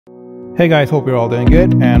Hey guys, hope you're all doing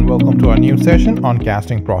good and welcome to our new session on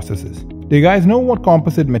casting processes. Do you guys know what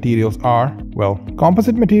composite materials are? Well,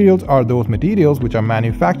 composite materials are those materials which are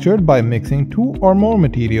manufactured by mixing two or more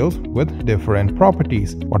materials with different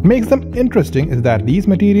properties. What makes them interesting is that these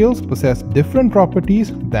materials possess different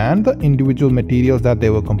properties than the individual materials that they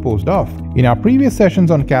were composed of. In our previous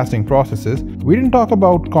sessions on casting processes, we didn't talk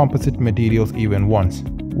about composite materials even once.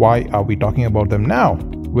 Why are we talking about them now?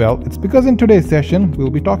 Well, it's because in today's session, we'll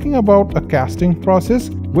be talking about a casting process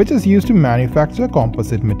which is used to manufacture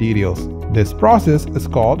composite materials. This process is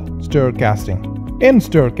called stir casting. In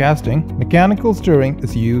stir casting, mechanical stirring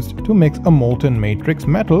is used to mix a molten matrix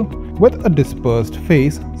metal with a dispersed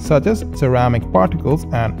phase such as ceramic particles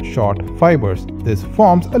and short fibers. This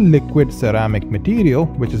forms a liquid ceramic material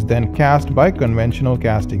which is then cast by conventional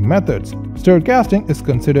casting methods. Stir casting is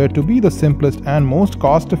considered to be the simplest and most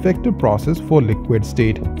cost-effective process for liquid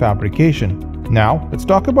state fabrication. Now, let's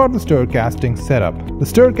talk about the stir casting setup. The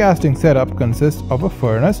stir casting setup consists of a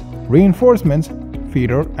furnace, reinforcements,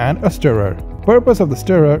 feeder, and a stirrer. The purpose of the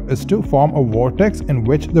stirrer is to form a vortex in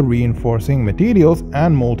which the reinforcing materials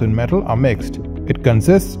and molten metal are mixed. It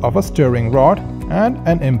consists of a stirring rod and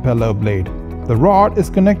an impeller blade. The rod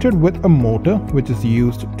is connected with a motor which is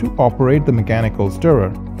used to operate the mechanical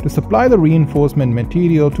stirrer. To supply the reinforcement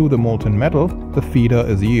material to the molten metal, the feeder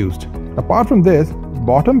is used. Apart from this,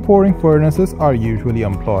 bottom pouring furnaces are usually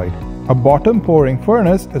employed. A bottom pouring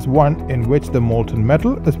furnace is one in which the molten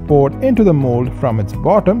metal is poured into the mold from its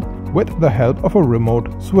bottom with the help of a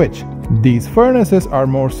remote switch. These furnaces are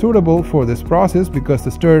more suitable for this process because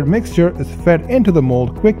the stirred mixture is fed into the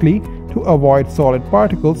mold quickly to avoid solid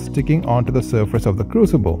particles sticking onto the surface of the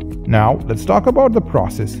crucible. Now, let's talk about the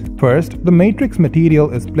process. First, the matrix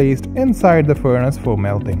material is placed inside the furnace for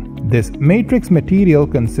melting. This matrix material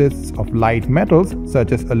consists of light metals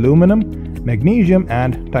such as aluminum, magnesium,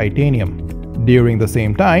 and titanium. During the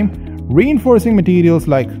same time, reinforcing materials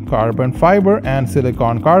like carbon fiber and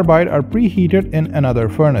silicon carbide are preheated in another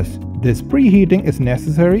furnace. This preheating is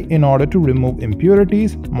necessary in order to remove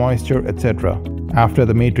impurities, moisture, etc. After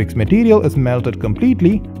the matrix material is melted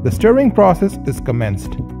completely, the stirring process is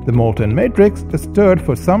commenced. The molten matrix is stirred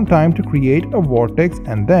for some time to create a vortex,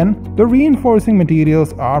 and then the reinforcing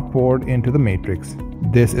materials are poured into the matrix.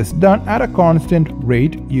 This is done at a constant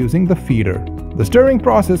rate using the feeder. The stirring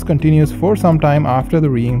process continues for some time after the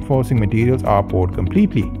reinforcing materials are poured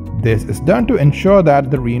completely. This is done to ensure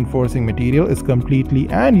that the reinforcing material is completely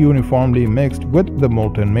and uniformly mixed with the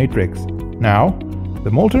molten matrix. Now,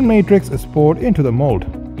 the molten matrix is poured into the mold.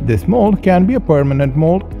 This mold can be a permanent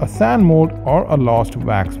mold, a sand mold, or a lost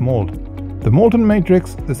wax mold. The molten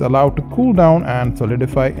matrix is allowed to cool down and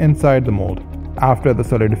solidify inside the mold. After the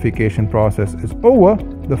solidification process is over,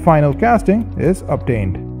 the final casting is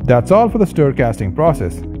obtained. That's all for the stir casting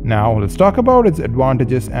process. Now let's talk about its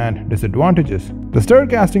advantages and disadvantages. The stir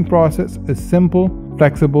casting process is simple,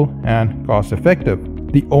 flexible, and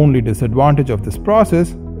cost-effective. The only disadvantage of this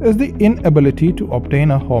process is the inability to obtain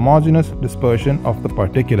a homogeneous dispersion of the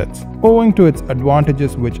particulates. Owing to its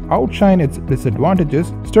advantages which outshine its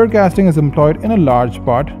disadvantages, stir casting is employed in a large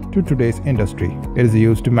part to today's industry. It is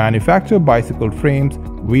used to manufacture bicycle frames,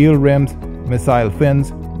 wheel rims, missile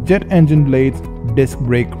fins, jet engine blades, disc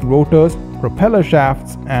brake rotors, propeller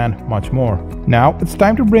shafts, and much more. Now it's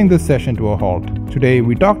time to bring this session to a halt. Today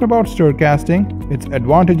we talked about stir casting, its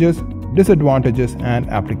advantages, disadvantages, and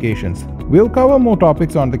applications. We'll cover more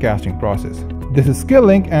topics on the casting process. This is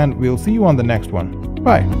Skill-Lync, and we'll see you on the next one.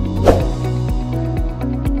 Bye.